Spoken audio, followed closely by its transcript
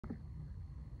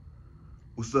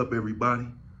What's up, everybody?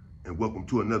 And welcome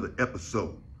to another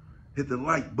episode. Hit the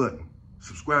like button,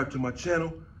 subscribe to my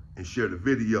channel, and share the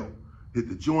video. Hit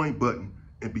the join button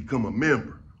and become a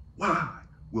member. Why?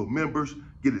 Well, members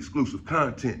get exclusive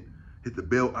content. Hit the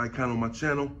bell icon on my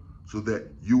channel so that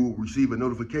you will receive a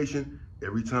notification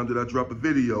every time that I drop a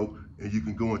video, and you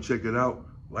can go and check it out,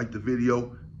 like the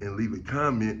video, and leave a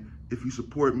comment if you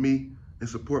support me and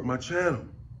support my channel.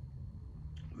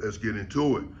 Let's get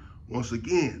into it. Once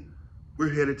again, we're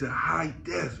headed to High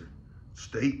Desert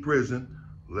State Prison,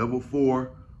 Level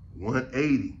 4,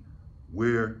 180,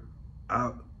 where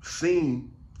I've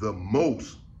seen the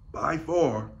most, by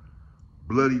far,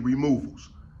 bloody removals.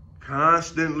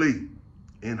 Constantly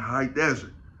in High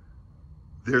Desert,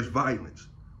 there's violence.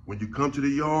 When you come to the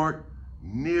yard,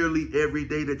 nearly every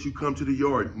day that you come to the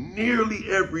yard, nearly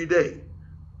every day,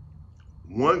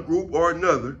 one group or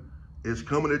another is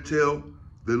coming to tell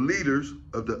the leaders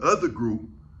of the other group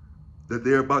that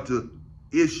they're about to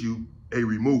issue a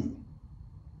removal.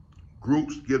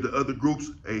 Groups give the other groups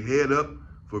a head up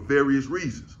for various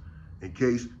reasons. In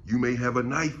case you may have a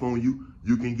knife on you,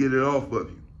 you can get it off of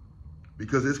you.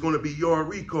 Because it's going to be yard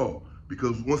recall.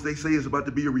 Because once they say it's about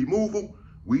to be a removal,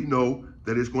 we know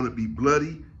that it's going to be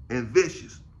bloody and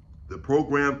vicious. The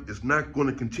program is not going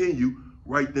to continue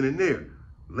right then and there.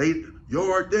 Lay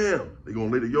yard down. They're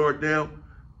going to lay the yard down,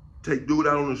 take dude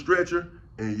out on a stretcher,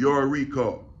 and yard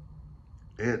recall.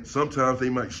 And sometimes they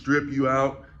might strip you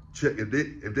out. Check if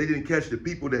they didn't catch the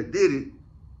people that did it,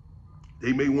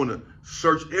 they may want to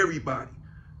search everybody.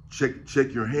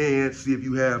 Check your hands, see if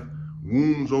you have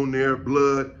wounds on there,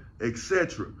 blood,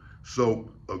 etc.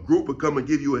 So a group will come and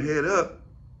give you a head up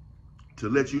to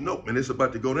let you know, man, it's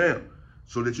about to go down,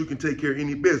 so that you can take care of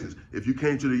any business. If you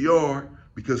came to the yard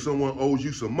because someone owes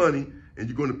you some money and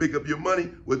you're going to pick up your money,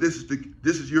 well, this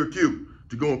is your cue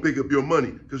to go and pick up your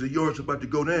money because the yard's about to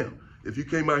go down. If you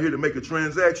came out here to make a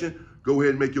transaction, go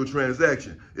ahead and make your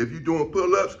transaction. If you're doing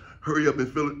pull-ups, hurry up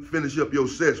and finish up your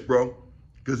sets, bro,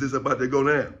 because it's about to go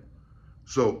down.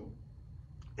 So,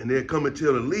 and they'll come and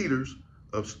tell the leaders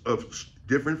of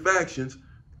different factions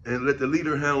and let the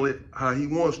leader handle it how he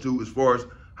wants to, as far as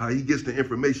how he gets the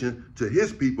information to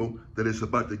his people that it's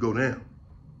about to go down.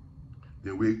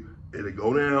 Then it'll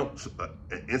go down.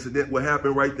 An incident will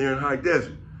happen right there in High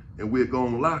Desert, and we'll go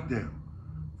on lockdown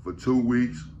for 2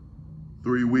 weeks,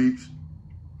 3 weeks,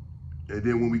 and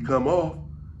then when we come off,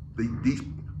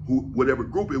 whatever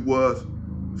group it was,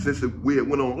 since we had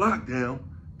went on lockdown,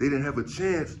 they didn't have a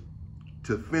chance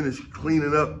to finish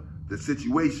cleaning up the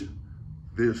situation.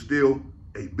 There's still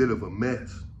a bit of a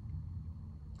mess.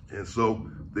 And so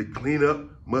the cleanup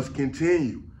must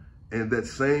continue. And that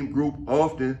same group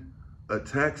often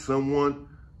attacks someone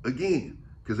again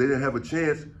because they didn't have a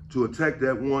chance to attack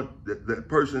that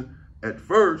person at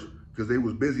first, because they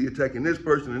was busy attacking this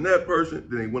person and that person.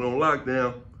 Then they went on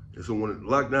lockdown. And so when the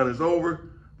lockdown is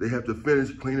over, they have to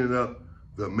finish cleaning up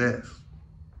the mess.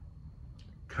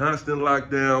 Constant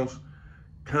lockdowns,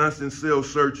 constant cell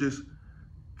searches,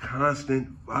 constant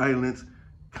violence,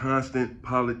 constant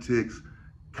politics,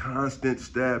 constant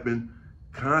stabbing,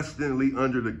 constantly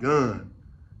under the gun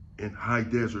in High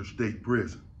Desert State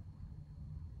Prison.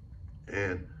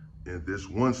 And in this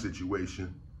one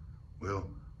situation, well,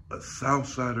 a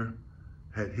Southsider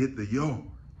had hit the yard,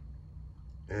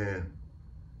 and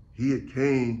he had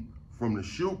came from the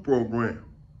SHOOT program.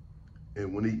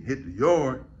 And when he hit the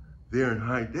yard there in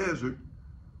High Desert,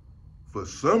 for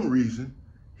some reason,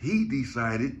 he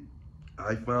decided,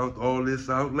 I found all this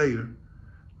out later,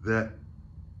 that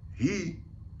he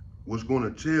was going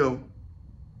to tell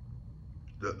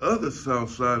the other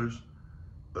Southsiders,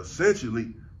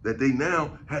 essentially, that they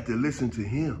now had to listen to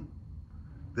him.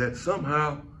 That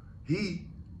somehow he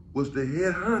was the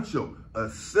head honcho. A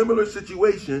similar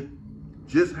situation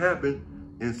just happened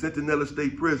in Centinela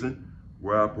State Prison,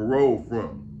 where I paroled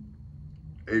from,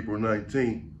 April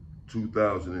 19,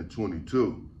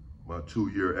 2022. My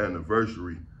 2-year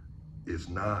anniversary is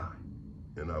nigh,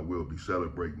 and I will be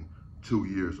celebrating 2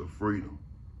 years of freedom.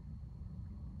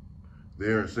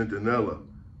 There in Centinela,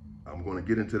 I'm going to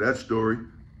get into that story.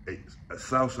 A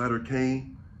Southsider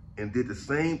came and did the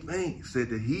same thing, said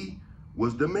that he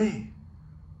was the man,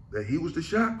 that he was the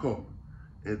shot caller,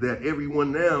 and that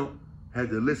everyone now had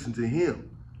to listen to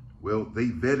him. Well, they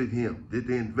vetted him, did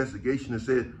the investigation, and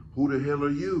said, who the hell are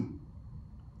you?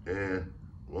 And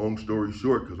long story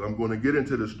short, because I'm going to get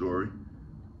into the story,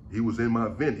 he was in my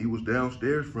vent. He was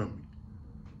downstairs from me.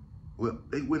 Well,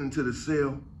 they went into the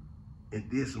cell and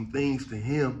did some things to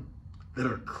him that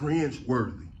are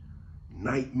cringe-worthy,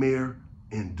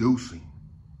 nightmare-inducing.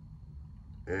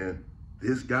 And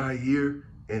this guy here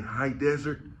in High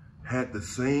Desert had the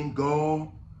same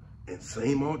gall and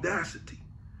same audacity.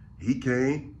 He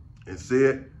came and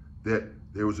said that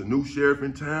there was a new sheriff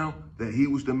in town, that he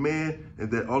was the man, and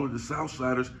that all of the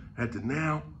Southsiders had to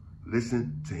now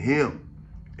listen to him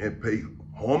and pay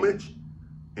homage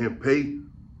and pay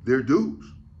their dues.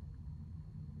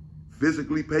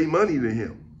 Physically pay money to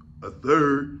him, a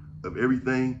third of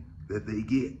everything that they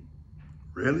get.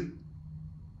 Really?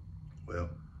 Well,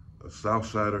 a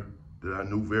Southsider that I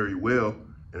knew very well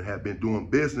and had been doing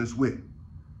business with,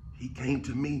 he came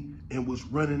to me and was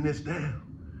running this down.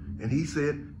 And he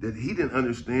said that he didn't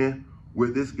understand where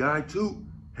this guy too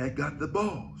had got the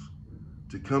balls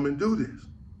to come and do this.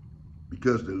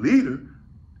 Because the leader,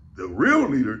 the real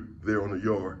leader there on the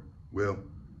yard, well,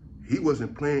 he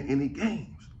wasn't playing any games.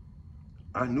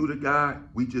 I knew the guy,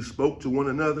 we just spoke to one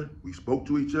another, we spoke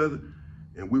to each other,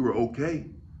 and we were okay.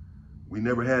 We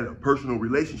never had a personal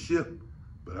relationship,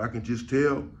 but I can just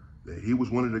tell that he was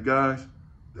one of the guys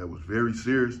that was very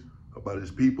serious about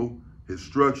his people, his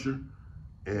structure,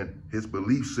 and his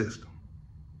belief system.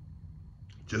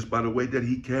 Just by the way that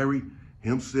he carried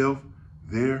himself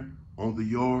there on the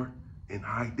yard in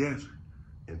High Desert.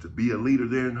 And to be a leader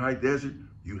there in High Desert,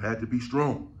 you had to be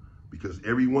strong because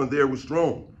everyone there was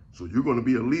strong. So you're going to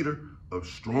be a leader of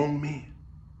strong men.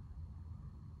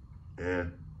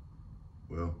 And,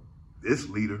 well, this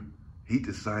leader, he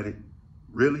decided,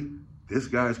 really, this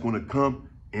guy's going to come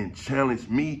and challenge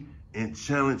me and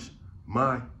challenge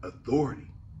my authority.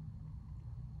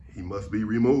 He must be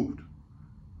removed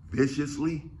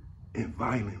viciously and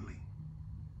violently.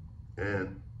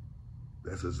 And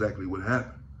that's exactly what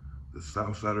happened. The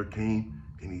Southsider came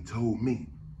and he told me,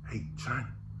 hey, China,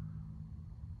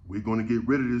 we're going to get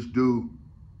rid of this dude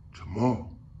tomorrow.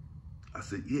 I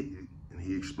said, yeah.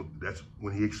 And that's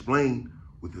when he explained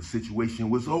what the situation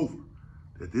was over,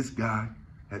 that this guy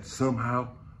had somehow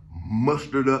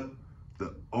mustered up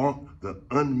the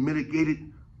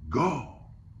unmitigated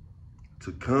gall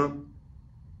to come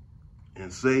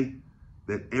and say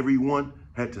that everyone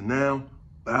had to now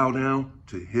bow down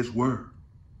to his word.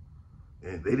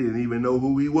 And they didn't even know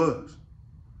who he was.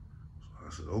 So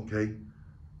I said, okay.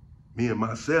 Me and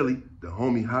my celly, the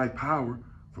homie High Power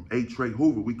from A. Trey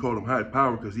Hoover, we called him High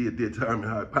Power because he had did time in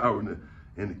High Power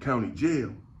in the county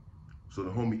jail. So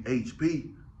the homie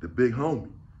HP, the big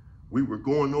homie, we were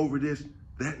going over this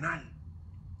that night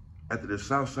after the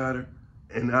Southsider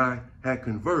and I had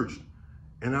conversed.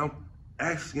 And I'm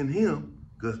asking him,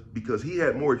 because he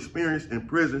had more experience in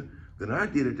prison than I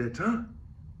did at that time,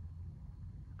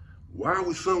 why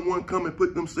would someone come and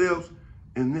put themselves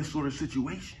in this sort of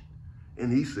situation?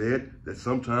 And he said that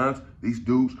sometimes these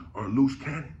dudes are loose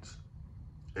cannons.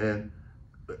 And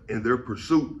in their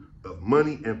pursuit of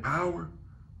money and power,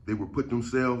 they would put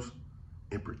themselves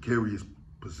in precarious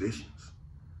positions.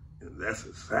 And that's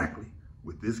exactly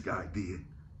what this guy did.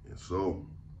 And so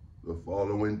the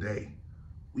following day,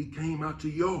 we came out to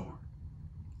yard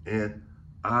and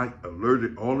I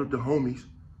alerted all of the homies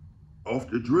off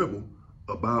the dribble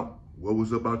about what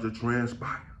was about to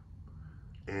transpire.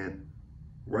 And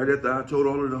right after I told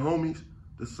all of the homies,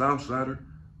 the Southsider,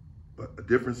 a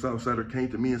different Southsider came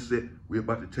to me and said, we're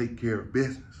about to take care of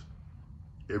business.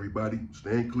 Everybody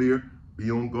stand clear,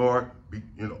 be on guard,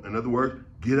 in other words,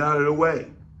 get out of the way.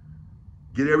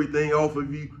 Get everything off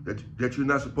of you that you're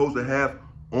not supposed to have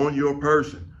on your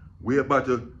person. We're about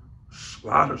to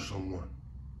slaughter someone.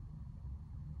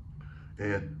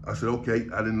 And I said, okay,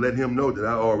 I didn't let him know that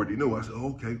I already knew. I said,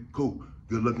 okay, cool,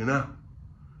 good looking out.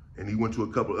 And he went to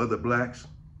a couple of other blacks,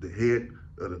 the head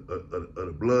of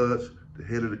the Bloods, the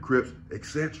head of the Crips,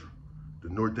 etc. The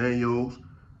Northaniels,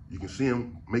 you can see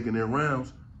them making their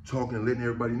rounds, talking and letting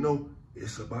everybody know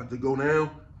it's about to go down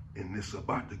and it's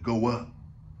about to go up.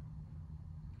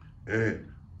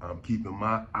 And I'm keeping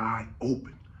my eye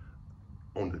open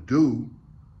on the dude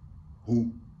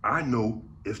who I know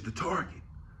is the target.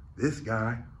 This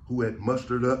guy who had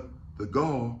mustered up the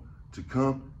gall to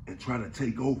come and try to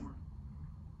take over.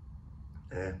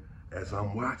 And as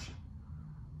I'm watching,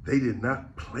 they did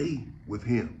not play with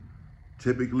him.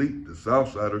 Typically, the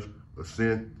Southsiders will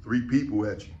send 3 people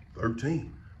at you,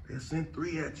 13. They'll send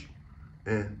 3 at you.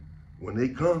 And when they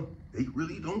come, they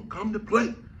really don't come to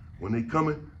play. When they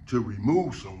coming to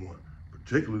remove someone,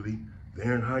 particularly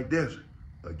there in High Desert.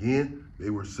 Again, they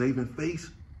were saving face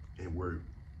and were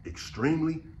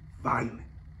extremely violent.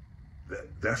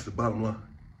 That's the bottom line.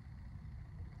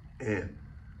 And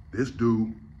this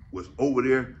dude was over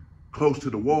there close to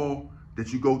the wall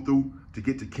that you go through to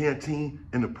get to canteen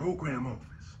and the program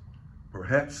office,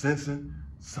 perhaps sensing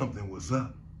something was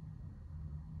up.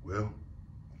 Well,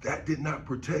 that did not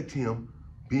protect him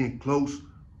being close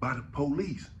by the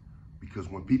police. because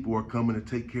when people are coming to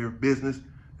take care of business,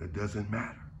 it doesn't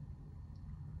matter.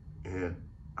 And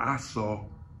I saw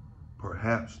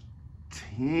perhaps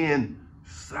 10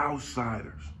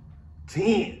 Southsiders,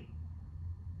 10.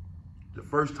 The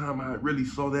first time I really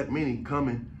saw that many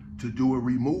coming to do a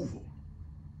removal.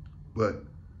 But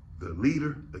the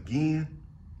leader, again,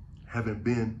 having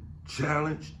been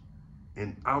challenged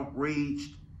and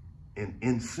outraged and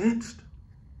incensed,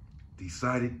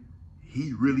 decided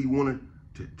he really wanted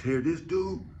to tear this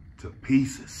dude to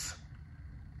pieces.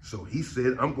 So he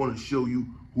said, I'm going to show you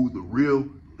who the real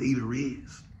leader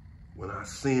is when I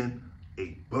send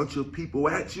a bunch of people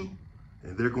at you,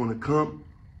 and they're going to come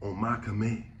on my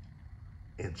command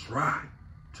and try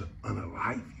to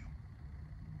unalive you.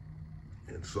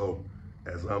 And so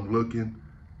as I'm looking,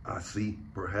 I see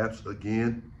perhaps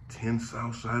again 10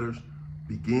 Southsiders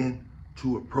begin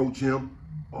to approach him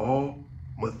all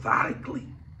methodically.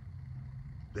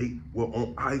 They were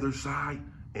on either side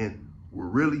and were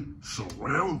really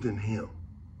surrounding him.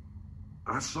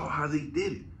 I saw how they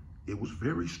did it. It was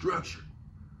very structured.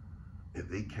 And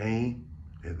they came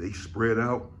and they spread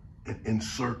out and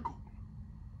encircled.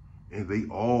 And they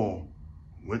all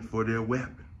went for their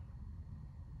weapon.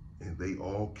 And they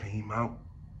all came out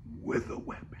with a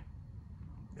weapon.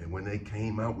 And when they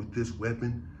came out with this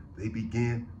weapon, they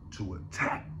began to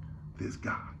attack this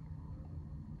guy.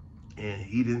 And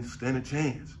he didn't stand a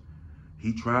chance.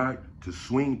 He tried to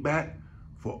swing back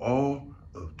for all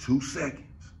of 2 seconds.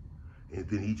 And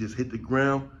then he just hit the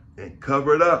ground and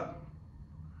covered up.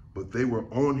 But they were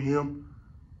on him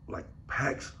like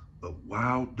packs of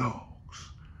wild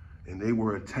dogs. And they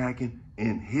were attacking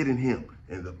and hitting him.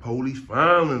 And the police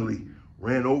finally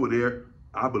ran over there.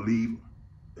 I believe,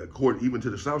 according even to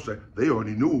the South Side, they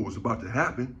already knew what was about to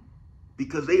happen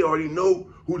because they already know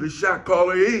who the shot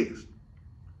caller is.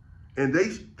 And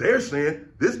they're saying,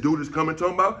 this dude is coming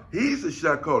talking about he's the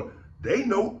shot caller. They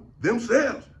know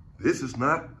themselves. This is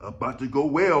not about to go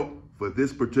well for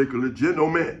this particular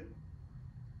gentleman.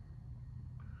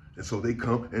 And so they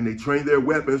come and they train their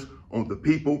weapons on the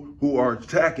people who are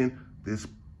attacking this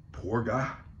poor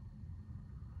guy.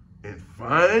 And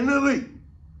finally,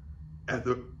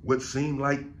 after what seemed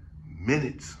like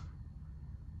minutes,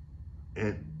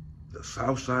 and the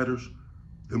Southsiders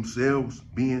themselves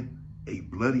being a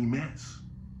bloody mess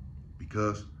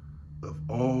because of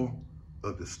all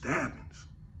of the stabbings,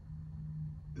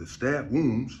 the stab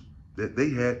wounds that they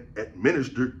had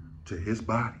administered to his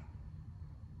body.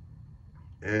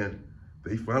 And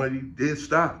they finally did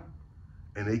stop.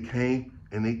 And they came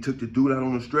and they took the dude out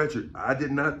on a stretcher. I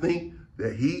did not think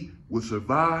that he would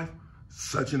survive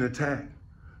such an attack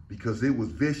because it was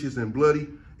vicious and bloody.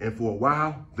 And for a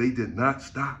while, they did not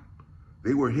stop.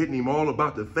 They were hitting him all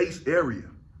about the face area.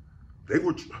 They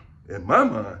were, in my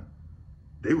mind,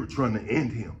 they were trying to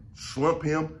end him, slump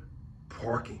him,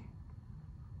 parking.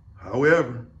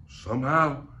 However,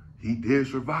 somehow he did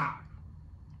survive.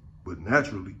 But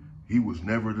naturally, he was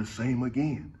never the same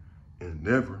again and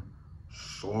never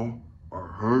saw or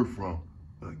heard from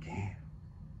again.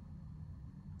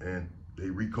 And they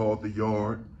recalled the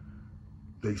yard.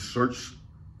 They searched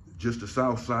just the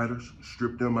Southsiders,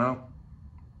 stripped them out,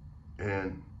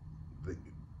 and they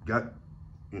got,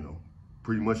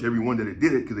 pretty much everyone that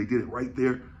did it, because they did it right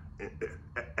there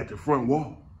at the front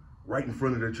wall, right in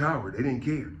front of their tower. They didn't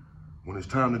care. When it's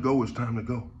time to go, it's time to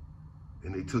go.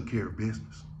 And they took care of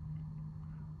business.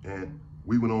 And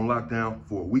we went on lockdown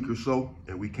for a week or so,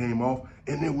 and we came off,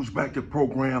 and it was back to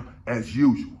program as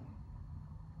usual.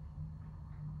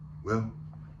 Well,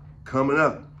 coming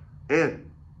up, and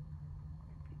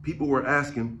people were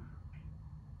asking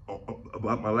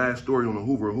about my last story on the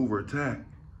Hoover attack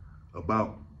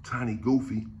about Tiny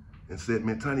Goofy, and said,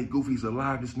 man, Tiny Goofy's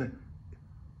alive.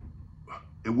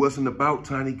 It wasn't about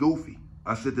Tiny Goofy.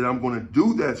 I said that I'm going to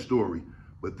do that story,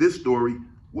 but this story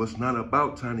was not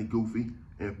about Tiny Goofy,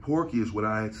 and Porky is what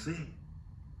I had said.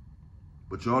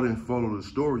 But y'all didn't follow the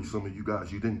story, some of you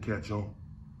guys. You didn't catch on.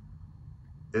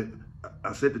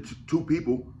 I said that 2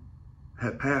 people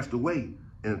had passed away,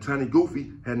 and Tiny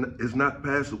Goofy has not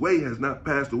passed away,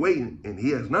 and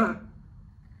he has not.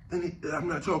 Then I'm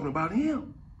not talking about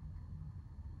him.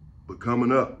 But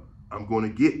coming up, I'm going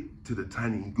to get to the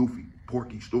Tiny and Goofy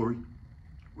Porky story,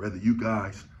 whether you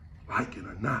guys like it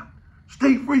or not.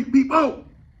 Stay free, people.